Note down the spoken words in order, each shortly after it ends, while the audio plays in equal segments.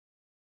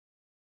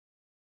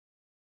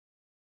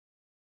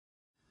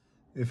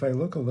If I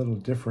look a little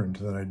different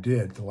than I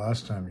did the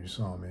last time you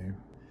saw me,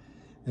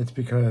 it's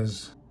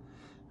because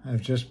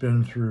I've just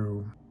been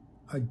through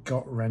a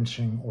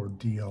gut-wrenching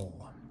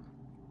ordeal.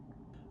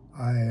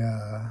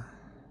 I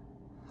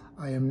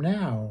am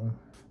now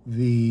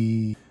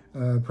the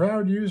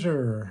proud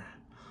user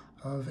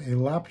of a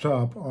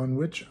laptop on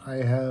which I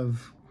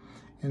have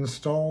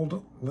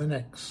installed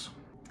Linux.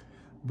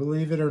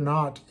 Believe it or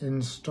not,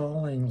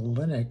 installing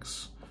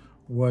Linux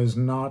was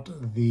not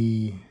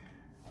the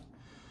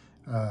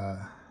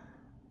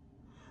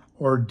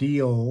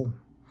ordeal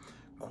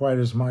quite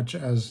as much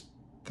as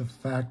the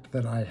fact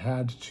that I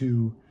had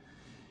to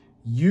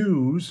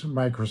use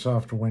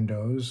Microsoft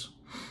Windows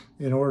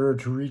in order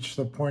to reach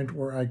the point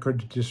where I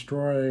could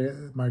destroy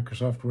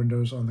Microsoft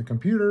Windows on the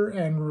computer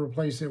and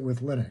replace it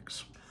with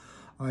Linux.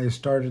 I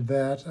started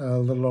that a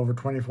little over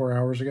 24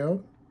 hours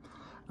ago.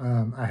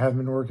 I haven't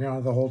been working on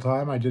it the whole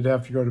time. I did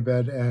have to go to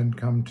bed and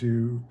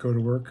go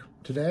to work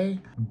today,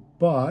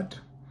 but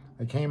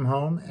I came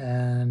home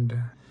and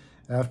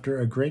after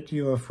a great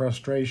deal of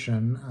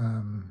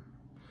frustration,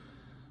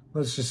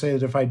 let's just say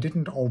that if I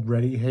didn't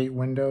already hate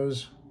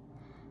Windows,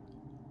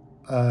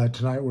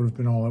 tonight would have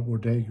been all it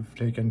would have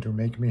taken to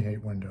make me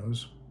hate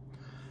Windows.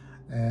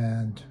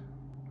 And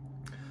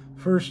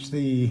first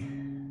this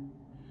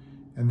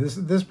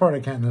part I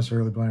can't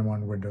necessarily blame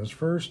on Windows.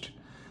 First,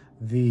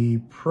 the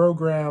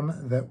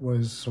program that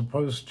was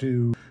supposed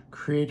to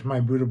create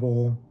my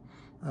bootable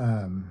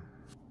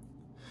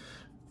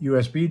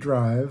USB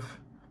drive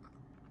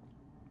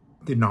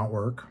did not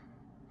work.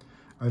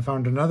 I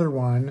found another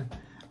one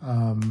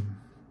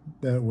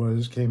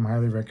that came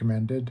highly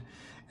recommended,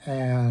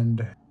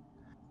 and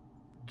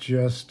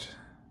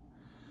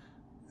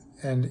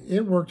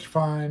it worked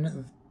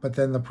fine, but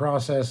then the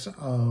process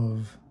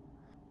of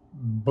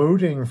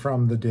booting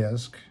from the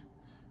disk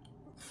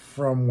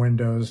from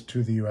Windows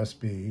to the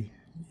USB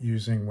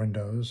using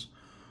Windows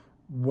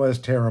was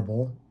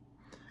terrible.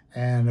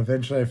 And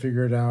eventually I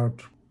figured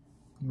out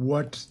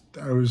what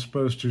I was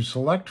supposed to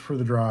select for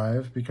the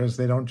drive, because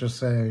they don't just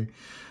say,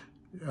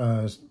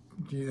 the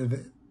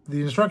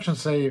instructions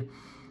say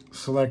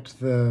select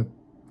the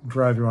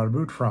drive you want to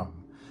boot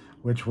from,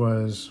 which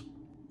was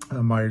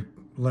my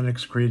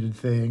Linux created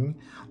thing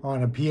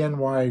on a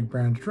PNY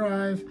brand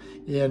drive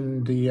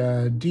in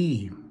the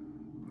D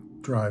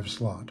drive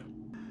slot.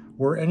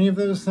 Were any of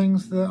those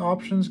things the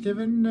options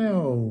given?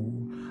 No.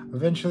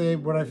 Eventually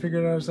what I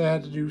figured out is I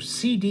had to do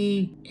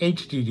CD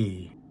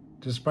HDD,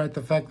 despite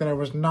the fact that I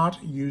was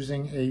not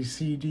using a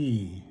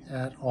CD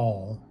at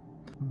all.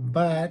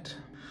 But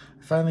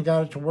I finally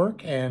got it to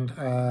work, and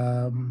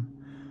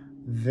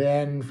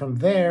then from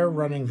there,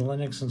 running the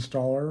Linux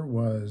installer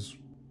was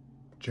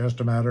just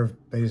a matter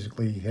of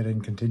basically hitting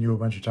continue a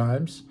bunch of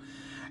times.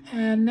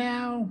 And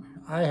now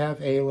I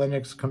have a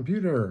Linux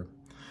computer.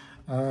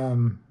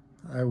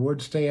 I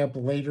would stay up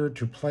later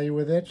to play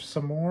with it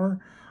some more,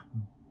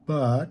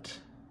 but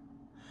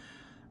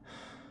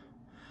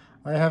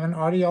I have an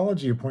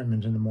audiology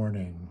appointment in the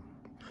morning,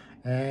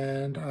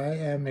 and I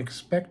am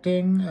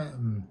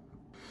expecting,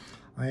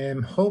 I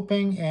am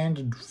hoping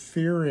and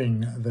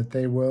fearing that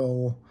they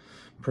will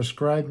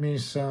prescribe me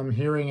some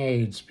hearing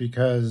aids,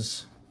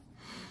 because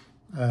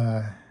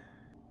I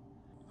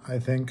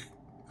think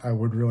I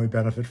would really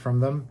benefit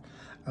from them.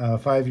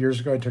 5 years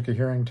ago, I took a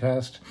hearing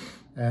test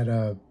at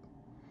a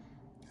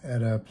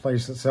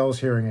place that sells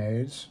hearing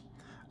aids.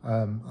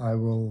 I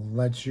will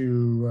let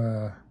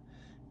you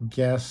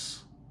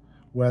guess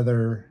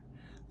whether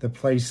the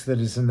place that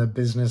is in the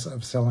business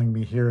of selling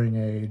me hearing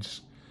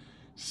aids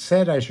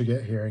said I should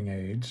get hearing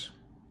aids.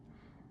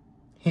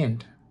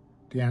 Hint,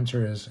 the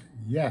answer is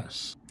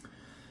yes.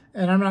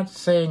 And I'm not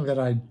saying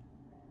that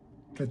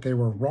they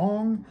were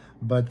wrong,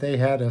 but they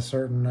had a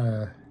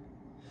certain,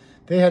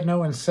 they had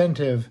no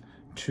incentive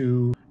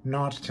to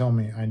not tell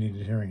me I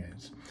needed hearing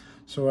aids.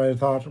 So I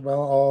thought,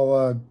 well,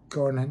 I'll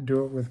go and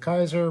do it with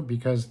Kaiser,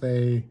 because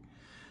they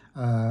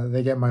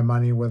get my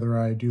money whether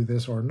I do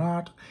this or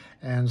not,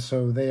 and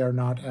so they are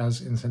not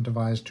as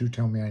incentivized to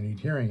tell me I need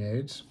hearing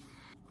aids.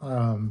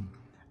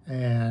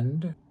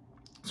 And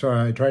so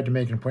I tried to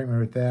make an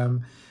appointment with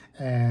them,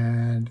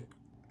 and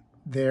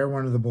they're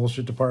one of the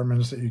bullshit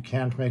departments that you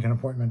can't make an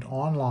appointment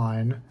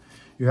online.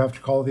 You have to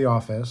call the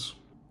office.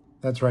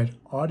 That's right,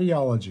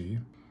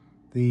 audiology,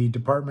 the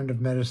Department of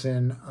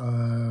Medicine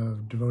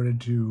devoted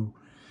to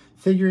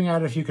figuring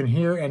out if you can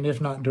hear and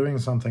if not doing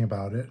something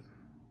about it,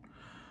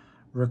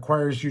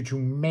 requires you to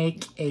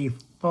make a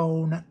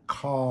phone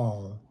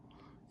call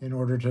in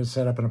order to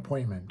set up an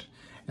appointment.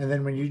 And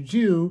then when you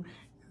do,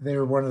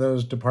 they're one of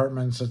those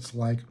departments that's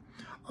like,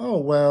 oh,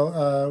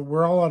 well,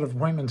 we're all out of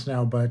appointments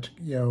now, but,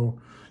 you know,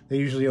 they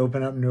usually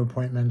open up new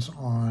appointments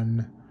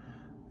on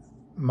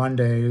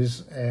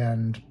Mondays,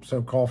 and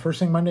so call first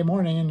thing Monday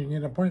morning and you get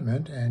an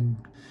appointment. And,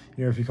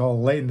 you know, if you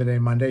call late in the day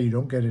Monday, you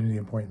don't get any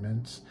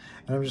appointments.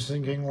 And I'm just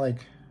thinking,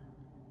 like,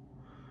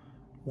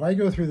 why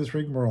go through this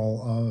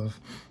rigmarole of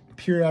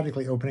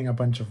periodically opening a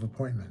bunch of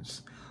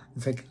appointments?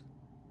 It's like,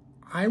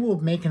 I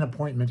will make an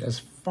appointment as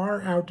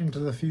far out into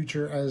the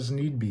future as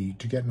need be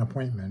to get an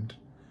appointment.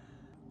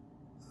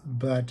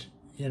 But,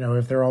 you know,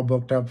 if they're all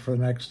booked up for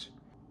the next,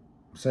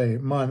 say,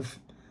 month,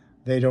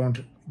 they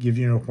don't give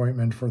you an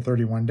appointment for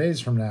 31 days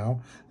from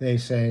now. They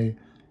say,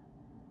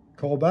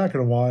 call back in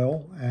a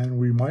while and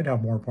we might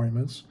have more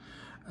appointments.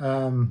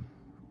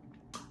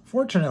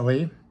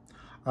 Fortunately,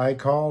 I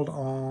called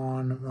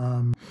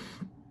on,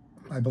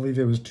 I believe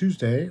it was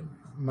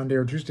Monday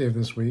or Tuesday of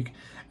this week,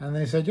 and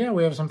they said, yeah,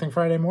 we have something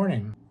Friday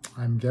morning.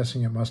 I'm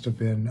guessing it must have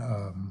been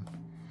a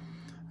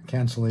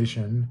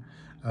cancellation.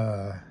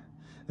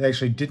 They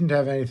actually didn't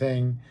have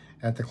anything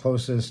at the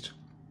closest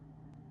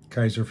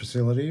Kaiser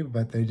facility,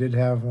 but they did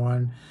have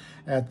one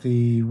at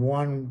the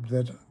one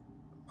that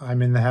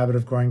I'm in the habit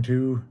of going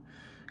to,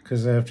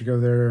 because I have to go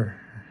there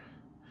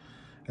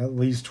at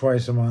least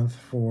twice a month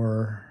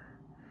for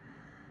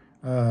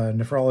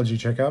nephrology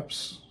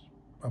checkups,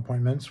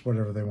 appointments,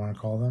 whatever they want to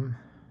call them.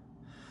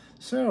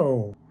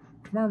 So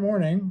tomorrow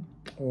morning,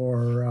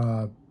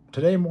 or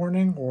today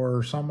morning,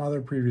 or some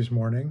other previous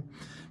morning,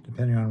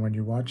 depending on when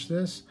you watch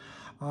this,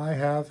 I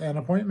have an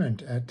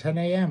appointment at 10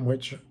 a.m.,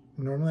 which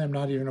normally I'm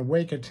not even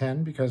awake at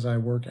 10 because I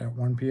work at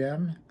 1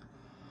 p.m.,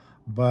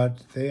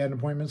 but they had an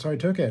appointment, so I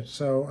took it.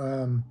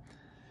 So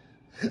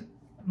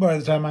by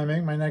the time I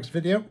make my next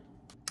video,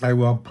 I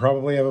will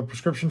probably have a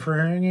prescription for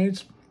hearing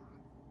aids,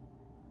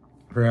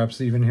 perhaps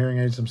even hearing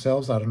aids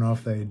themselves. I don't know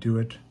if they do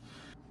it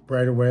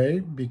right away,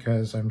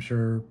 because I'm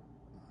sure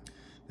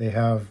they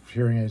have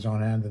hearing aids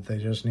on hand that they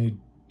just need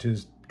to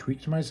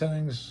tweak to my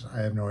settings. I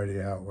have no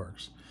idea how it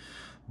works.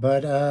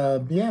 But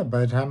yeah,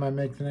 by the time I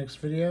make the next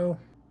video,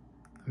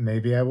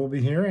 maybe I will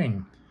be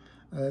hearing.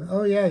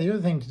 Oh yeah, the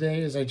other thing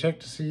today is I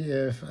checked to see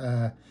if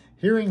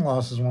hearing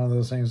loss is one of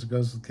those things that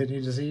goes with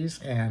kidney disease,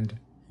 and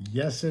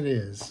yes, it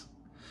is.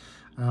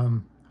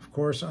 Of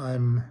course,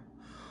 I'm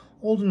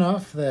old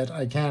enough that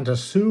I can't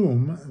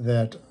assume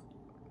that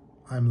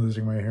I'm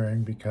losing my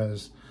hearing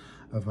because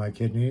of my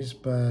kidneys,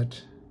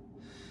 but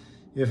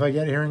if I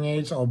get hearing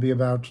aids, I'll be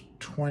about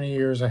 20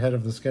 years ahead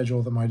of the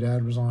schedule that my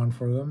dad was on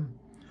for them.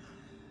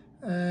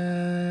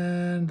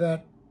 And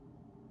that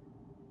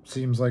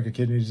seems like a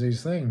kidney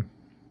disease thing.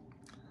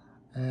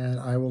 And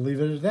I will leave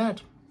it at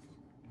that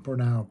for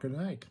now. Good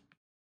night.